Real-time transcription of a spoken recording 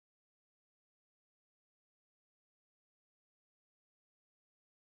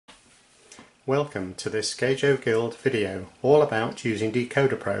Welcome to this Gauge Guild video all about using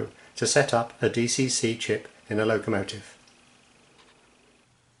DecoderPro to set up a DCC chip in a locomotive.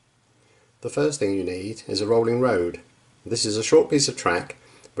 The first thing you need is a rolling road. This is a short piece of track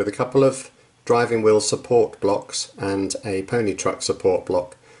with a couple of driving wheel support blocks and a pony truck support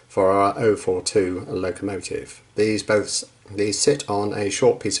block for our 042 locomotive. These sit on a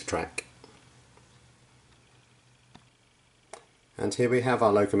short piece of track. And here we have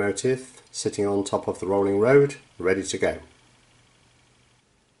our locomotive sitting on top of the rolling road, ready to go.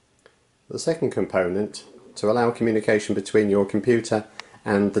 The second component to allow communication between your computer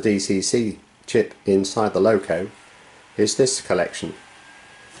and the DCC chip inside the loco is this collection.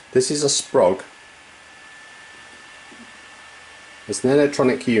 This is a SPROG. It's an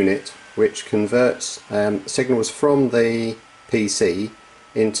electronic unit which converts signals from the PC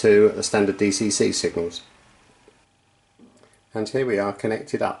into the standard DCC signals. And here we are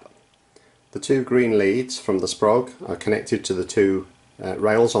connected up. The two green leads from the SPROG are connected to the two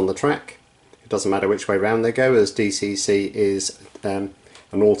rails on the track. It doesn't matter which way round they go, as DCC is an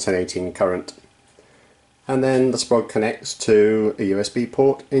alternating current. And then the SPROG connects to a USB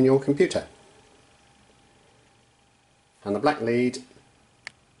port in your computer. And the black lead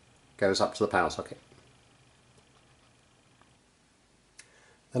goes up to the power socket.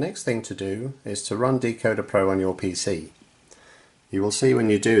 The next thing to do is to run DecoderPro on your PC. You will see when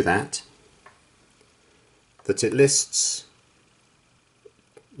you do that it lists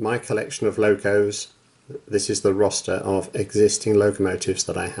my collection of locos. This is the roster of existing locomotives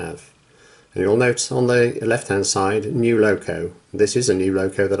that I have. And you'll notice on the left hand side, new loco. This is a new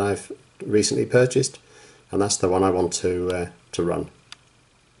loco that I've recently purchased, and that's the one I want to run.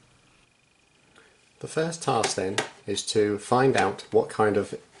 The first task then is to find out what kind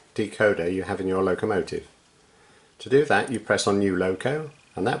of decoder you have in your locomotive. To do that, you press on New Loco,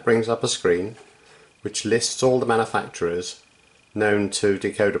 and that brings up a screen which lists all the manufacturers known to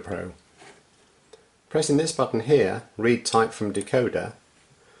DecoderPro. Pressing this button here, Read Type from Decoder,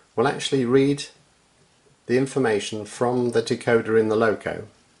 will actually read the information from the decoder in the loco.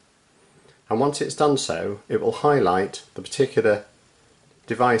 And once it's done so, it will highlight the particular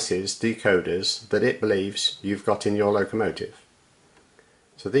devices, decoders, that it believes you've got in your locomotive.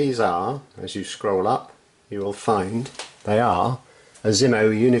 So these are, as you scroll up, you will find they are a Zimo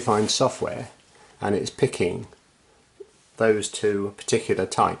unified software, and it's picking those two particular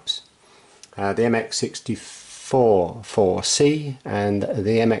types, the MX644C and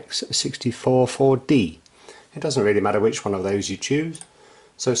the MX644D. It doesn't really matter which one of those you choose,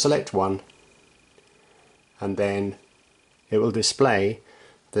 so select one and then it will display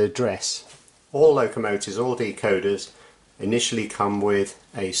the address. All locomotives, all decoders initially come with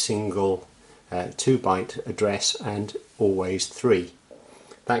a single 2-byte address, and always 3.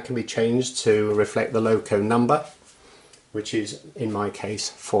 That can be changed to reflect the loco number, which is in my case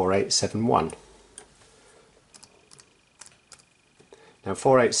 4871. Now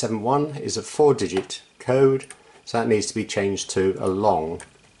 4871 is a 4-digit code, so that needs to be changed to a long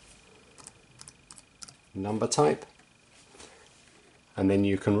number type, and then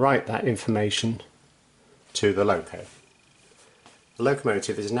you can write that information to the loco. The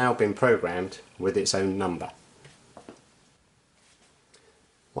locomotive has now been programmed with its own number.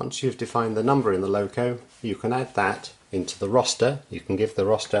 Once you've defined the number in the loco, you can add that into the roster. You can give the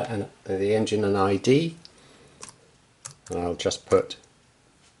roster and the engine an ID. And I'll just put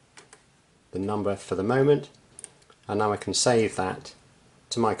the number for the moment, and now I can save that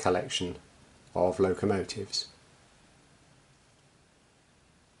to my collection of locomotives.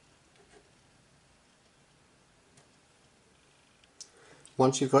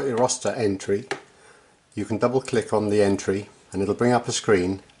 Once you've got your roster entry, you can double click on the entry and it'll bring up a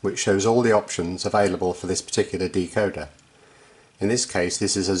screen which shows all the options available for this particular decoder. In this case,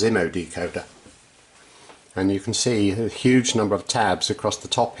 this is a Zimo decoder, and you can see a huge number of tabs across the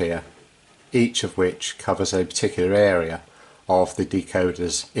top here, each of which covers a particular area of the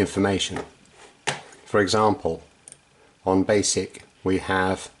decoder's information. For example, on basic we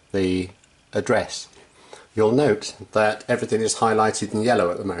have the address. You'll note that everything is highlighted in yellow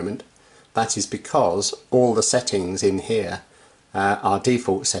at the moment. That is because all the settings in here are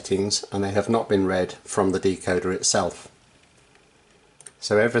default settings, and they have not been read from the decoder itself.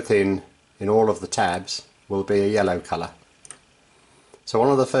 So everything in all of the tabs will be a yellow colour. So one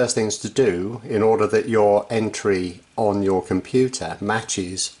of the first things to do, in order that your entry on your computer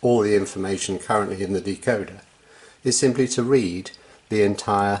matches all the information currently in the decoder, is simply to read the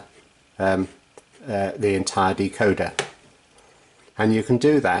entire decoder. And you can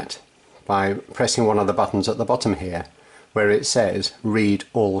do that by pressing one of the buttons at the bottom here, where it says read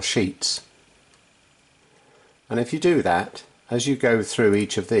all sheets. And if you do that, as you go through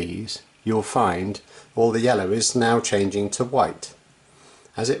each of these, you'll find all the yellow is now changing to white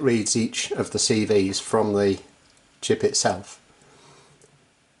as it reads each of the CVs from the chip itself.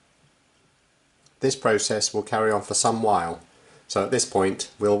 This process will carry on for some while, so at this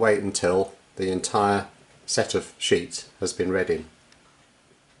point we'll wait until the entire set of sheets has been read in.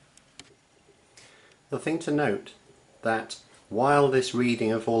 The thing to note that while this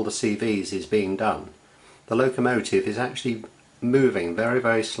reading of all the CVs is being done, the locomotive is actually moving very,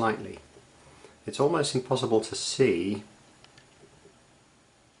 very slightly. It's almost impossible to see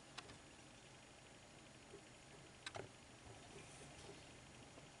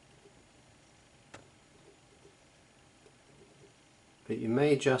but you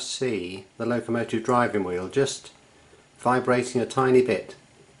may just see the locomotive driving wheel just vibrating a tiny bit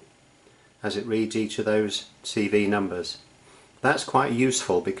as it reads each of those CV numbers. That's quite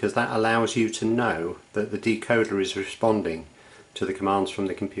useful because that allows you to know that the decoder is responding to the commands from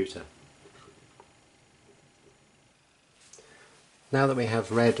the computer. Now that we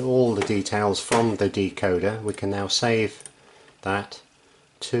have read all the details from the decoder, we can now save that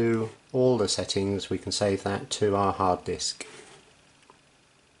to all the settings. We can save that to our hard disk.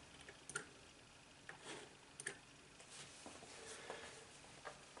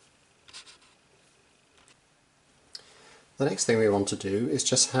 The next thing we want to do is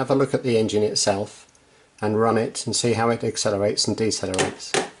just have a look at the engine itself and run it and see how it accelerates and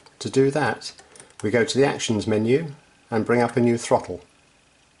decelerates. To do that, we go to the Actions menu and bring up a new throttle.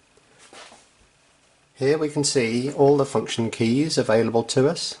 Here we can see all the function keys available to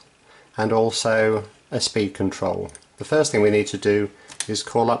us and also a speed control. The first thing we need to do is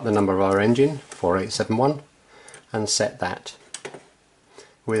call up the number of our engine, 4871, and set that.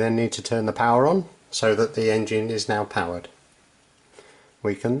 We then need to turn the power on so that the engine is now powered.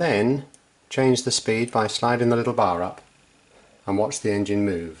 We can then change the speed by sliding the little bar up and watch the engine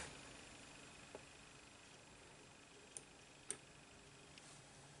move.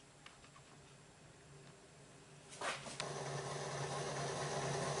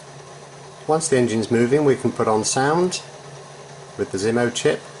 Once the engine's moving, we can put on sound with the Zimo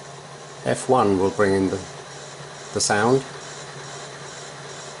chip. F1 will bring in the sound.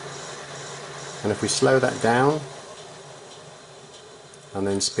 And if we slow that down and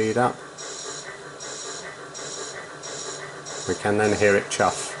then speed up, we can then hear it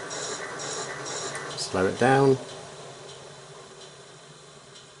chuff. Slow it down,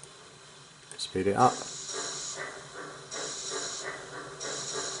 speed it up.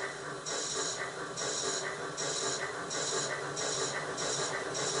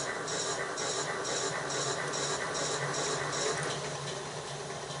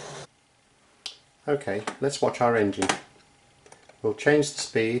 Okay, let's watch our engine. We'll change the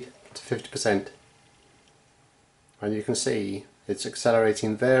speed to 50% and you can see it's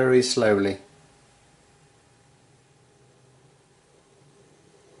accelerating very slowly.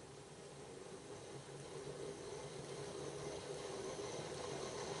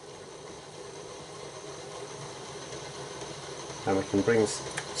 And we can bring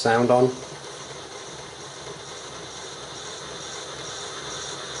sound on.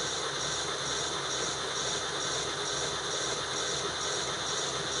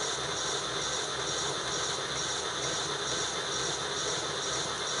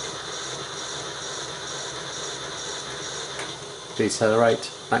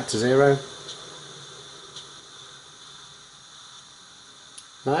 Decelerate back to 0.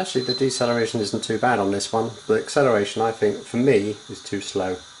 Now actually the deceleration isn't too bad on this one. The acceleration, I think, for me, is too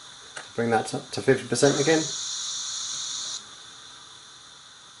slow. Bring that up to 50% again.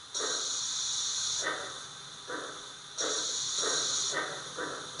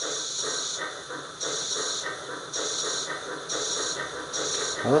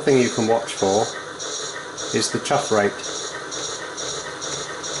 Another thing you can watch for is the chuff rate.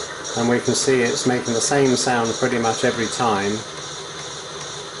 And we can see it's making the same sound pretty much every time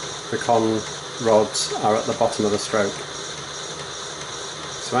the con rods are at the bottom of the stroke.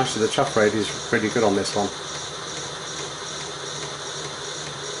 So actually the chuff rate is pretty good on this one.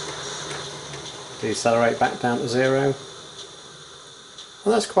 Decelerate back down to 0.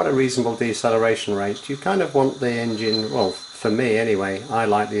 Well, that's quite a reasonable deceleration rate. You kind of want the engine, well for me anyway, I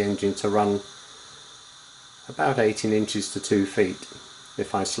like the engine to run about 18 inches to 2 feet.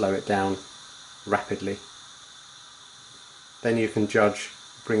 If I slow it down rapidly, then you can judge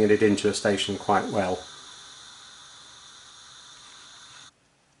bringing it into a station quite well.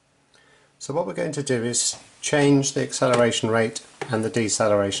 So what we're going to do is change the acceleration rate and the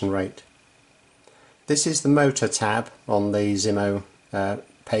deceleration rate. This is the motor tab on the Zimo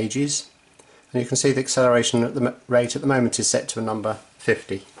pages, And you can see the acceleration at the rate at the moment is set to a number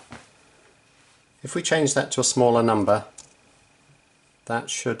 50. If we change that to a smaller number, that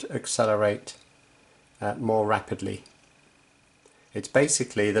should accelerate more rapidly. It's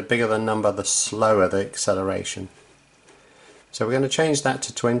basically the bigger the number, the slower the acceleration. So we're going to change that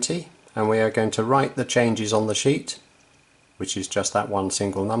to 20, and we are going to write the changes on the sheet, which is just that one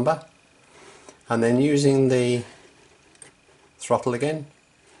single number, and then using the throttle again,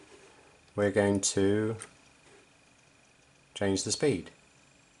 we're going to change the speed.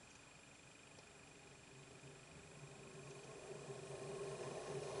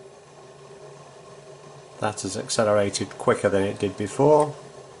 That has accelerated quicker than it did before.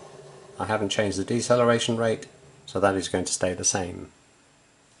 I haven't changed the deceleration rate, so that is going to stay the same.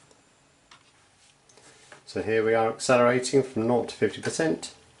 So here we are accelerating from 0 to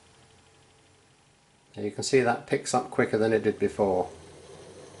 50%. And you can see that picks up quicker than it did before.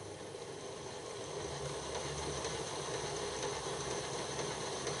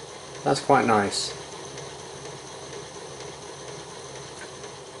 That's quite nice.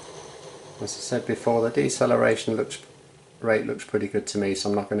 As I said before, the deceleration rate looks pretty good to me, so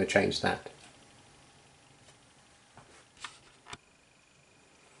I'm not going to change that.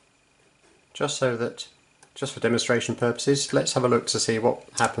 Just for demonstration purposes, let's have a look to see what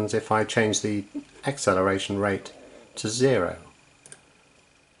happens if I change the acceleration rate to 0.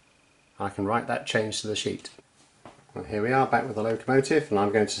 I can write that change to the sheet. Well, here we are back with the locomotive, and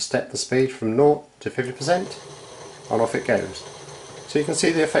I'm going to step the speed from 0 to 50%, and off it goes. So you can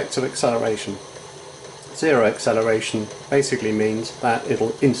see the effects of acceleration. 0 acceleration basically means that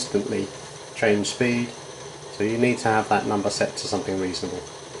it'll instantly change speed, so you need to have that number set to something reasonable.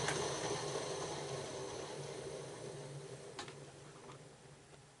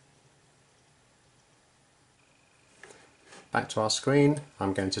 Back to our screen,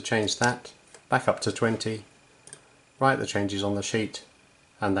 I'm going to change that back up to 20, write the changes on the sheet,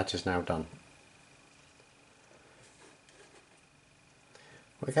 and that is now done.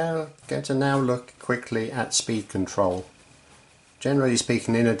 We're going to now look quickly at speed control. Generally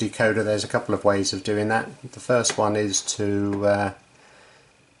speaking, in a decoder there's a couple of ways of doing that. The first one is to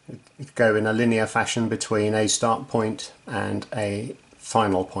go in a linear fashion between a start point and a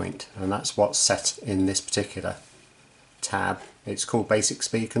final point, and that's what's set in this particular tab. It's called basic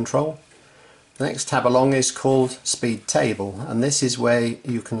speed control. The next tab along is called speed table, and this is where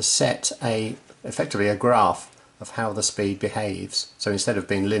you can set effectively a graph of how the speed behaves. So instead of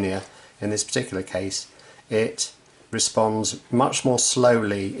being linear, in this particular case, it responds much more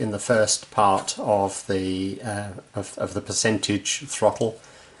slowly in the first part of the percentage throttle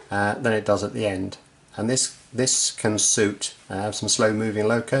than it does at the end. And this can suit some slow moving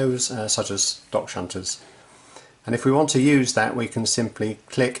locos such as dock shunters. And if we want to use that, we can simply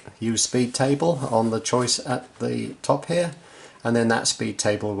click use speed table on the choice at the top here, and then that speed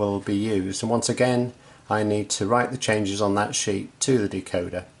table will be used. And once again, I need to write the changes on that sheet to the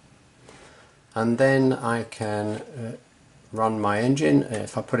decoder, and then I can run my engine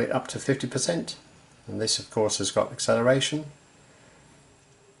if I put it up to 50%, and this of course has got acceleration.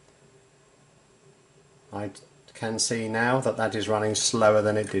 I can see now that that is running slower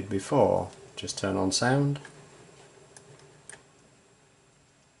than it did before. Just turn on sound.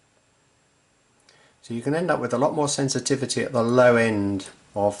 So you can end up with a lot more sensitivity at the low end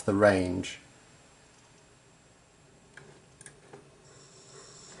of the range.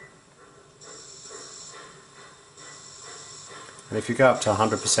 And if you go up to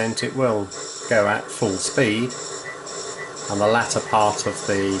 100%, it will go at full speed, and the latter part of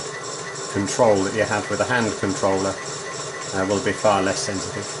the control that you have with a hand controller will be far less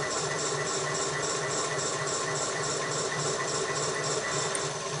sensitive.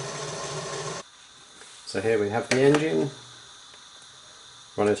 So here we have the engine,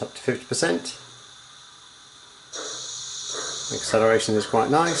 run it up to 50%. Acceleration is quite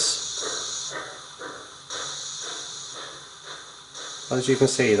nice. As you can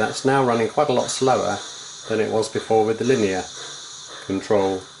see, that's now running quite a lot slower than it was before with the linear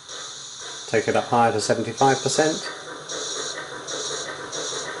control. Take it up higher to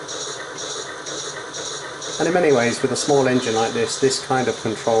 75%. And in many ways, with a small engine like this kind of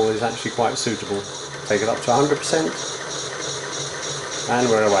control is actually quite suitable. Take it up to 100%, and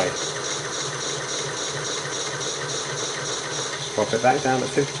we're away. Drop it back down to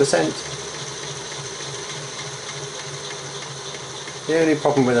 50%. The only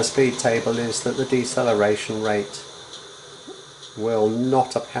problem with a speed table is that the deceleration rate will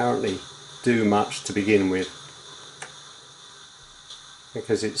not apparently do much to begin with,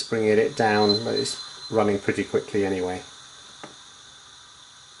 because it's bringing it down, but it's running pretty quickly anyway.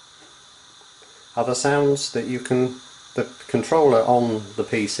 other sounds that you can, the controller on the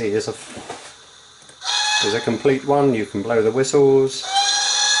PC is a complete one. You can blow the whistles,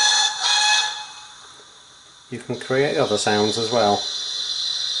 you can create other sounds as well,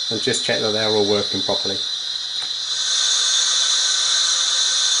 and just check that they're all working properly.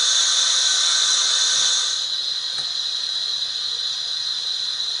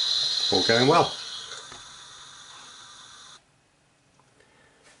 All going well.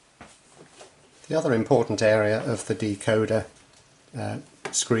 The other important area of the decoder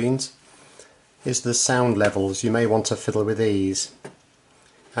screens is the sound levels. You may want to fiddle with these.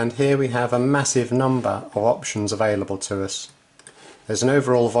 And here we have a massive number of options available to us. There's an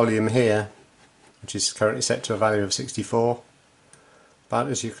overall volume here, which is currently set to a value of 64. But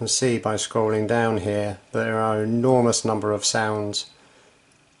as you can see by scrolling down here, there are an enormous number of sounds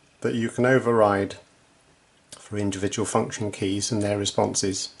that you can override for individual function keys and their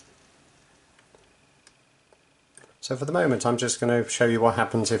responses. So for the moment I'm just going to show you what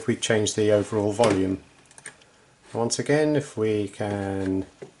happens if we change the overall volume. Once again, if we can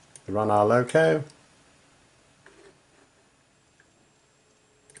run our loco,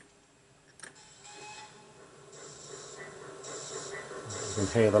 you can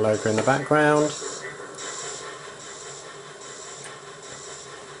hear the loco in the background.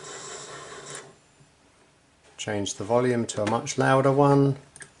 Change the volume to a much louder one.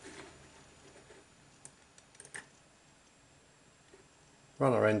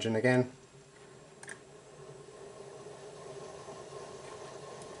 Run our engine again.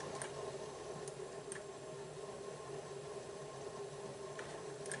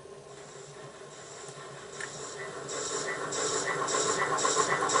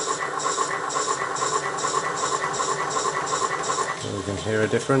 And you can hear a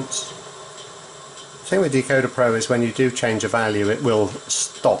difference. The thing with DecoderPro is when you do change a value, it will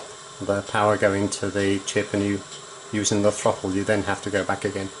stop the power going to the chip, and you using the throttle you then have to go back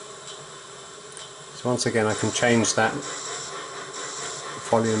again. So once again I can change that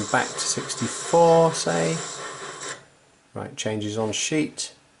volume back to 64, say. Right, changes on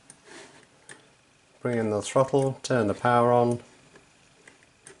sheet. Bring in the throttle, turn the power on,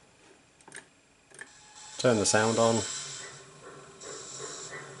 turn the sound on.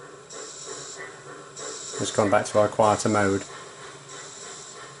 It's gone back to our quieter mode.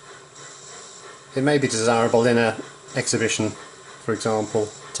 It may be desirable in an exhibition, for example,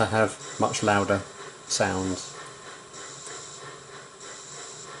 to have much louder sounds.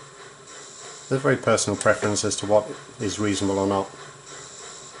 There's a very personal preference as to what is reasonable or not.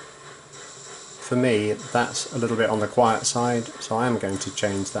 For me, that's a little bit on the quiet side, so I am going to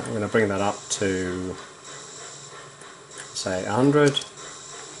change that. I'm going to bring that up to, say, 100.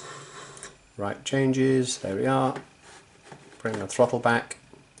 Right, changes, there we are. Bring the throttle back.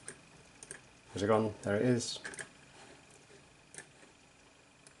 Where's it gone? There it is.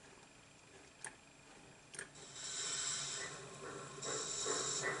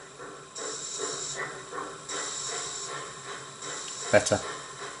 Better.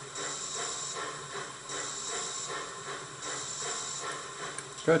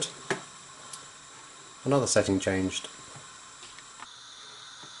 Good. Another setting changed.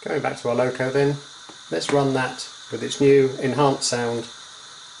 Going back to our loco then, let's run that with its new enhanced sound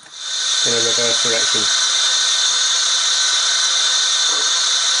in a reverse direction.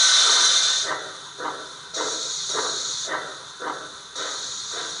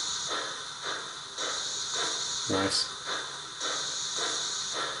 Nice.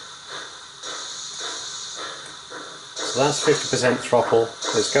 So that's 50% throttle.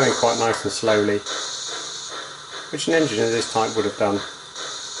 It's going quite nice and slowly, which an engine of this type would have done.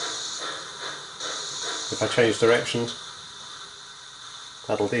 If I change directions,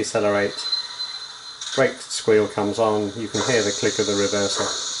 that'll decelerate. Brake squeal comes on, you can hear the click of the reverser,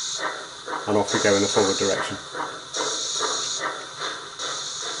 and off we go in a forward direction.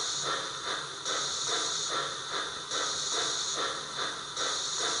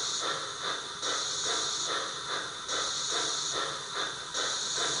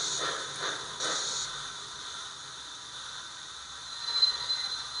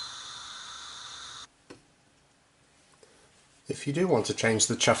 If you do want to change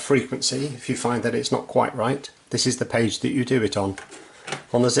the chuff frequency, if you find that it's not quite right, this is the page that you do it on.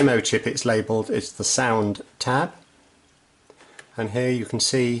 On the Zimo chip it's labelled, it's the sound tab, and here you can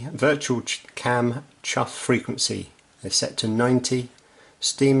see virtual cam chuff frequency is set to 90,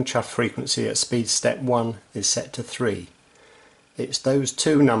 steam chuff frequency at speed step 1 is set to 3. It's those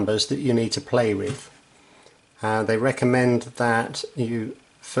two numbers that you need to play with. They recommend that you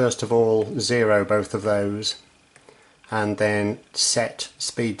first of all zero both of those, and then set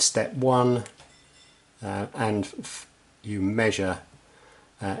speed step 1 and you measure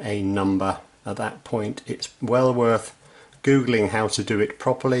a number at that point, it's well worth Googling how to do it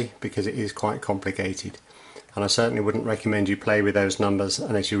properly, because it is quite complicated, and I certainly wouldn't recommend you play with those numbers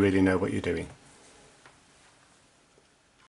unless you really know what you're doing.